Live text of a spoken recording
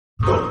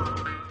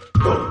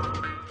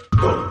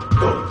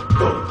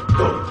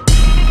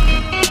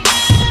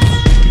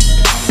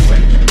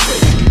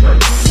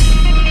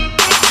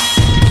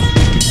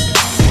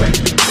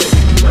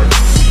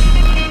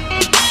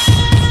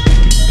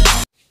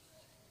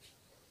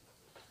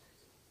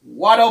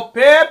What up,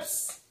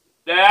 pips?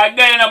 They're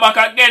again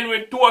back again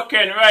with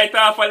token right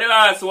after the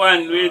last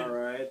one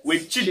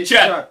with Chit.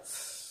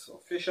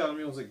 Official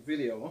music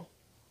video.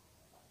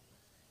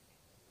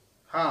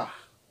 Ha.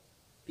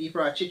 People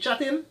are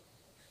chit-chatting,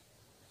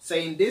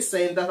 saying this,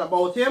 saying that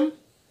about him.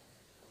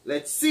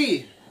 Let's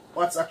see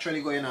what's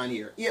actually going on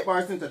here. 8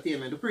 bars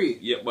entertainment, Dupree.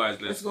 8 bars,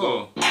 let's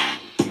go.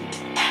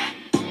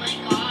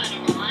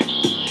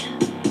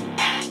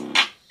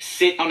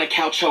 Sit on the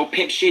couch, ho,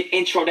 pimp shit,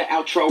 intro to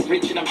outro,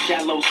 rich and I'm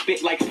shallow,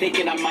 spit like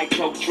thinking I might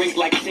choke, drink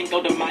like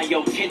Cinco de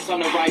Mayo, tints on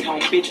the ride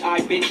home, bitch,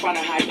 I've been trying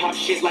to high pop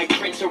shit like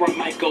Prince or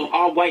Michael,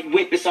 all white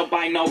whip, it's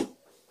albino.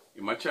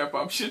 You might try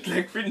pop shit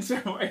like Prince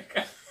or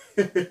Michael.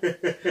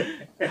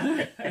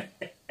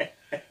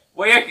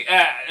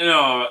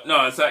 Well,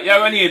 no, so you're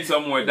gonna need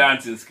some more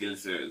dancing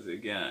skills, sir.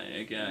 You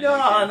can't.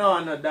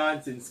 No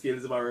dancing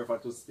skills, but I refer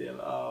to still.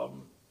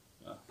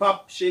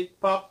 Pop shit,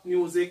 pop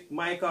music,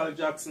 Michael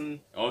Jackson,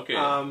 okay.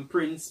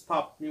 Prince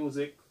pop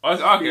music.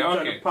 Okay.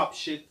 Trying to pop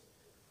shit.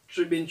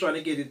 Should been trying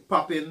to get it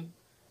popping.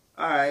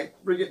 Alright,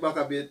 bring it back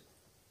a bit.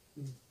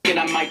 And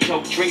I might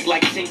choke, drink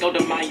like Cinco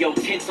de Mayo,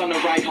 tints on the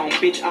ride home,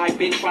 bitch, I've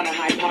been trying to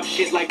high pop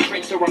shit like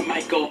Prince or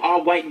Michael,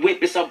 all white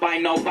whip, it's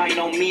albino, by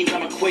no means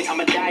I'ma quit,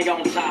 I'ma die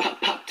on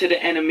top, pop to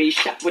the enemy,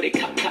 shot with it,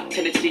 cop,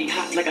 Tennessee,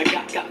 hot like I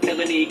got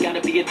felony,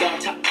 gotta be a dog,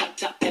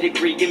 top,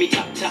 pedigree, give me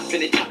top,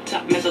 in it,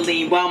 top,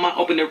 mezzanine, while my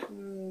opener.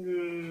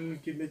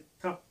 Give me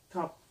top.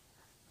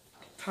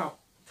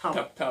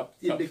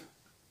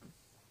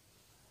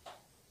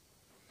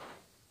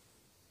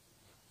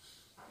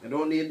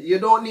 You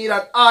don't need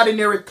that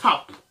ordinary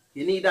top.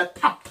 You need that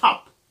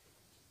top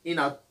in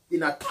a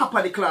top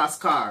of the class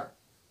car.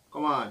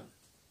 Come on.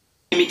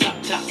 Give me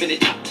top in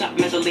it, top,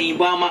 mezzanine,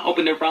 while my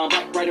opener round,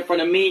 right in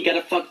front of me,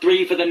 gotta fuck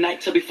 3 for the night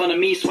to be fun of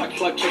me, swipe,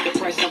 check the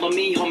price, tell on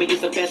me, homie,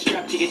 it's the best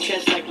strap to your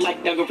chest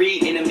like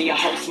dungaree, enemy, a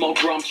whole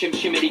smoke, rum,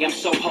 chimity, I'm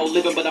so whole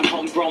living, but I'm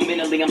homegrown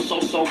mentally, I'm so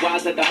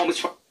wise that the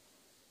homies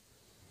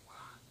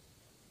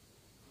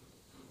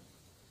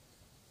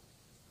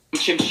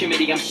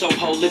chimity, I'm so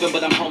whole living,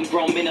 but I'm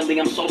homegrown mentally,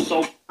 I'm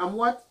so. I'm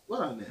what?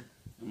 What am I?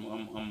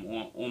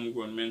 I'm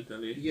homegrown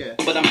mentally. Yeah.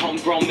 But I'm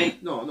homegrown mentally.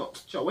 No.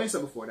 Sure, what you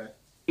said before that?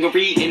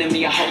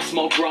 Enemy, a whole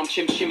smoke, rum,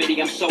 chimity,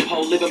 I'm so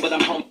whole living, but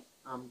I'm home.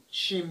 I'm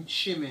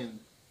chiming.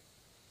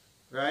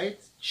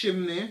 Right?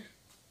 Chimney.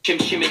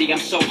 Chimity, I'm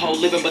so whole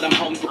living, but I'm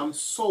home. I'm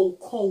so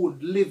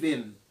cold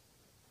living,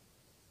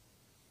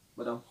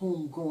 but I'm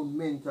homegrown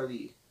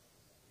mentally.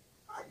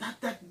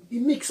 That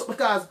it mix up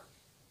because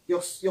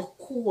you're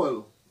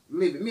cool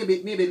living,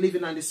 maybe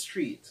living on the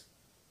street,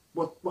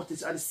 but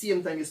it's at the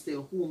same time you're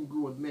still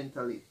homegrown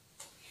mentally.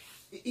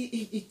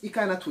 It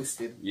kind of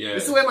twisted. Yeah. You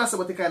see what I say,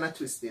 but it kind of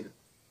twisted.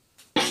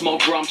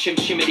 Smoke rum,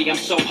 chimity, I'm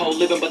so whole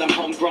living, but I'm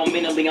homegrown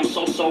mentally, I'm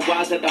so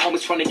wise that the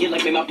homies trying to get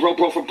like me, my bro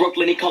from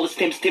Brooklyn, he call us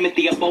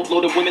Timothy, a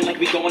boatload of women like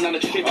we going on a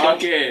trip.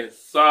 Okay,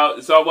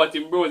 so what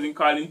him bros in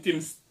calling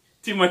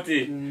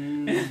Timothy.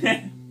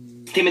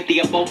 Timothy,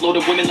 a boatload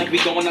of women like we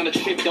going on a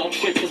trip, don't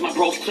trip, cause my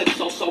bros clip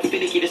so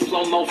finicky, the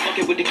slow-mo,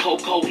 fucking with the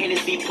cold,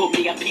 Hennessy, put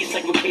me a piece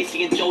like with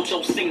Casey and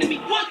JoJo sing to me.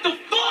 What the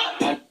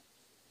fuck?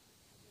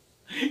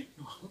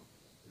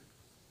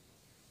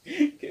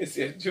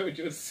 Casey and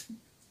JoJo sing.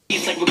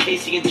 He's like with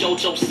Casey and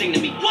JoJo sing to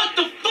me. What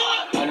the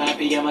fuck? By 9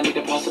 p.m. I need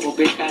a possible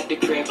bitch at the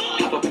crib.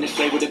 Hop up in the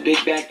sleigh with a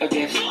big bag of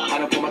gifts. I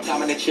don't put my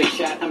time in the chick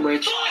shot, I'm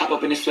rich. Hop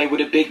up in the sleigh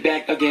with a big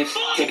bag of gifts.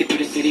 Take it through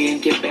the city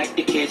and get back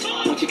the kids.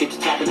 Once you get to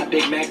top and I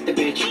Big Mac the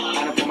bitch.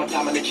 I don't put my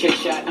time in the chick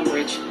shot, I'm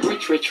rich.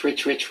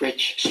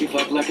 Rich. She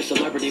fuck like a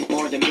celebrity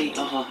more than me,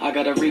 I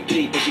gotta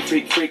repeat, but she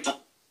freak.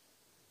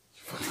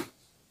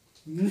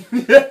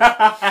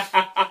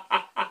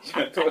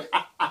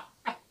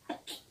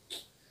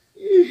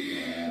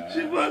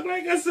 She fuck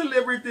like a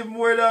celebrity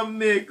more than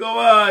me. Come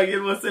on,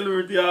 you know, a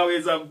celebrity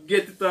always have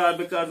get it on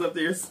because of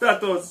their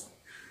status.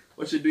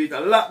 But she do it a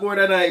lot more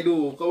than I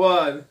do. Come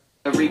on.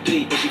 I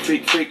repeat, but she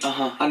freak,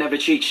 I never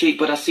cheat,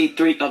 but I see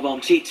 3 of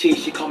them. TT,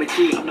 she call me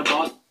T, I'm the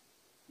boss.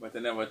 But I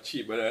never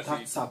cheat, but I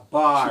That's see a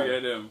bar. 3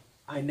 of them.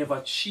 I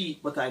never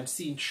cheat, but I'm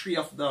seeing 3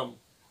 of them.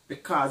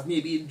 Because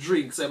maybe in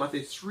drinks, I'm at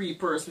a 3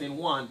 person in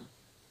one.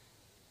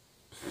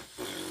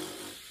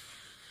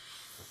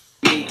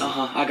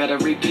 I gotta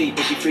repeat,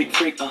 but she freak,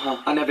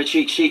 I never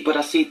cheat, but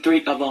I see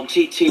 3 of them.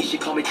 TT, she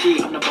call me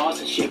T, I'm the boss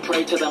and shit.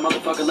 Pray to that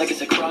motherfucker like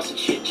it's a cross and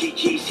shit.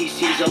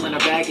 GGCC's all in her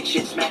bag and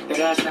shit. Smack that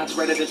ass, now it's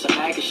redder than some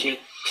mag and shit.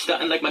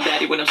 Stuntin' like my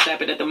daddy when I'm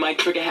snapping at the mic.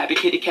 Trigger happy,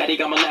 kitty catty,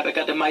 got my lap, I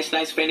got the mice,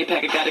 nice fanny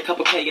pack, I got a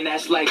couple K and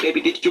that's like,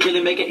 baby, did you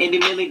really make an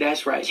indie milli?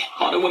 That's right.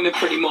 All the women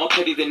pretty more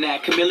petty than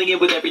that. Chameleon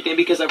with everything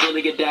because I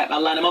really adapt. I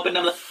line them up and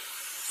I'm like,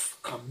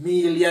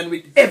 chameleon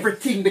with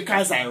everything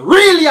because I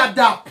really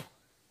adapt.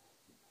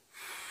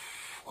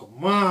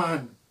 Come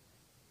on.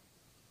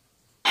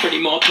 Pretty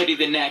more petty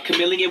than that.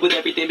 Chameleon with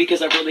everything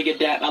because I really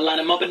adapt. I line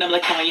them up and I'm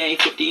like Kanye,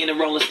 50 in a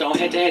Rolling Stone.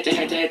 Head to head to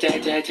head to head to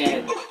head to head to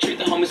head. Treat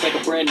the homies like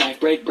a bread knife,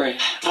 break bread.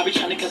 I be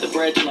trying to cut the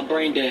bread till I'm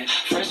brain dead.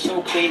 Fresh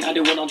so clean, I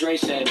do what Andre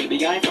said.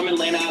 Baby, I ain't from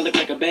Atlanta, I look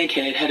like a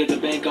bankhead. Head of the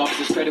bank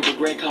office, credit with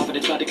great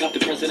confidence. Tried to cop the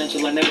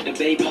presidential, I never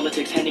debate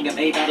politics. Handing up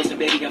 8 bottles and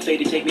baby, I'm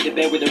faded. Take me to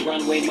bed with a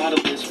runway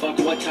model is. Fuck,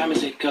 what time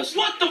is it? Cause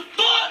what the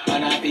fuck? By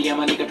 9 p.m.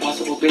 I need a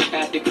possible bitch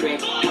at the crib.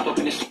 Hop up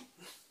in this.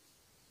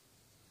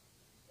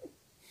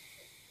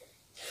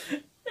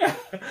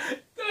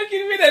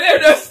 Talking me that they're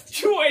just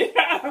joy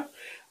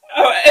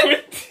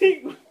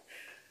everything.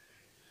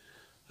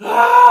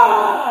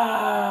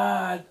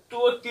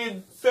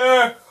 Talking,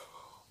 sir.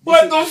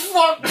 What the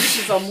fuck? This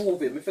is a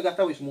movie. I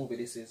forgot which movie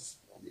this is.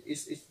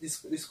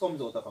 This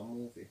comes out of a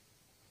movie.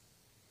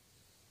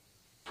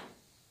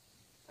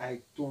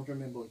 I don't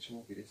remember which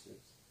movie this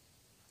is.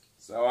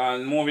 So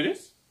movie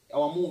this?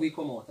 Our movie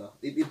come out of.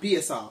 They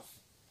base off.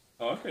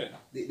 Okay.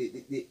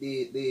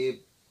 They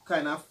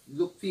kind of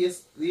look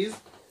face these,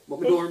 but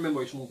we don't remember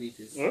which movie it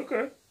is.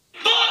 Okay.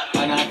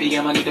 By 9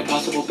 p.m. I need a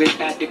possible bitch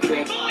at the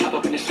crib. Hop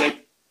up in the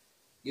sleep.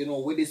 You know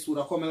what this would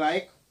have come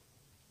like?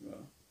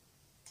 Yeah.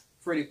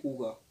 Freddy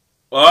Krueger.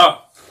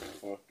 Oh!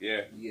 Fuck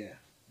yeah. Yeah.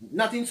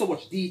 Not in so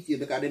much detail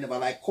because they never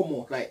like come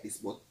out like this,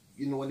 but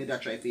you know when they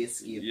try to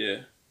escape.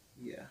 Yeah.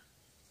 Yeah.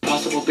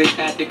 Possible bitch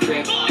at the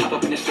crib. Hop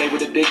up in the sleigh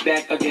with a big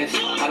bag of gifts.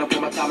 I don't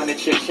put my time in the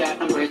chit chat,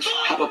 I'm rich.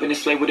 Hop up in the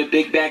sleigh with a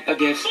big bag of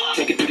gifts.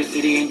 Take it through the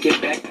city and get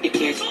back the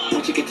kids.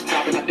 Once you get to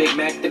top in a Big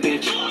Mac, the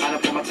bitch. I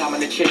don't put my time in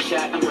the chit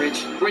chat, I'm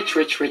rich. Rich,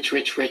 rich, rich,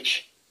 rich,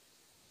 rich.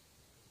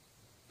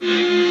 You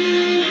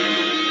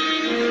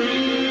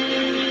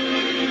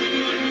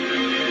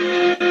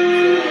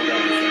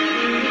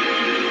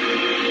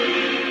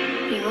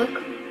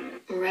look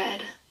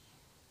red.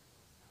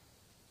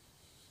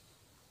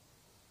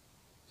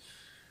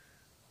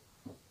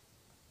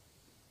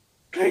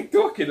 Like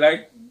talking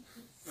like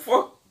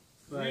fuck.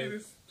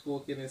 Like,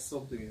 talking is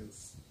something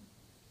else.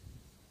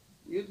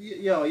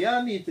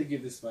 Y'all need to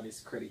give this man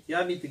his credit.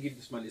 Y'all need to give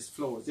this man his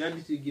flowers. Y'all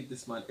need to give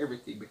this man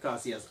everything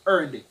because he has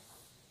earned it.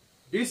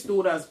 This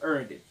dude has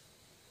earned it.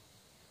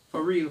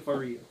 For real, for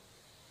real.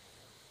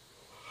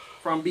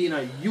 From being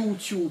a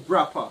YouTube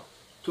rapper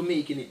to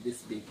making it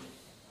this big.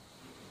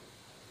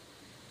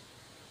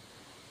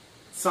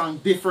 Song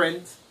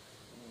different.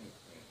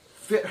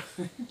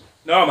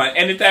 No man,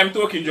 anytime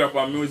talking drop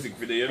on music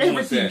video, you know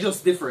Everything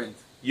just different.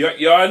 You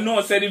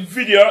know say the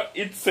video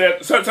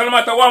itself, so no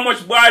matter how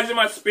much bars you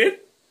must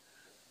spit,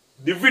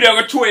 the video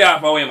will throw you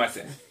off away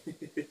myself.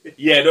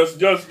 Yeah, just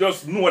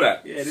know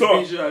that. Yeah, the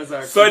so visuals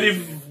are so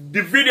crazy.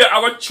 the video I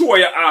will throw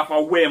you off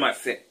away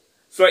myself.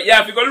 So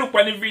yeah, if you go look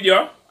on the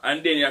video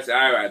and then you say,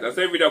 alright, that's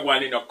the video go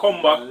and then you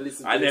come back and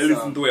then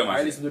listen to it myself.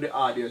 I listen to the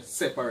audio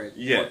separate.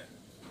 Yeah. But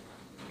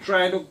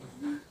try to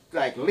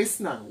like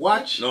listen and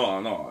watch.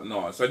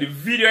 No. So the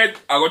video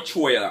I will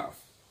throw you off.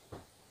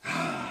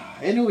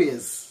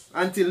 Anyways,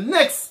 until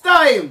next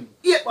time,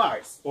 8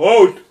 bars.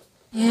 Out.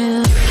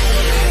 Yeah.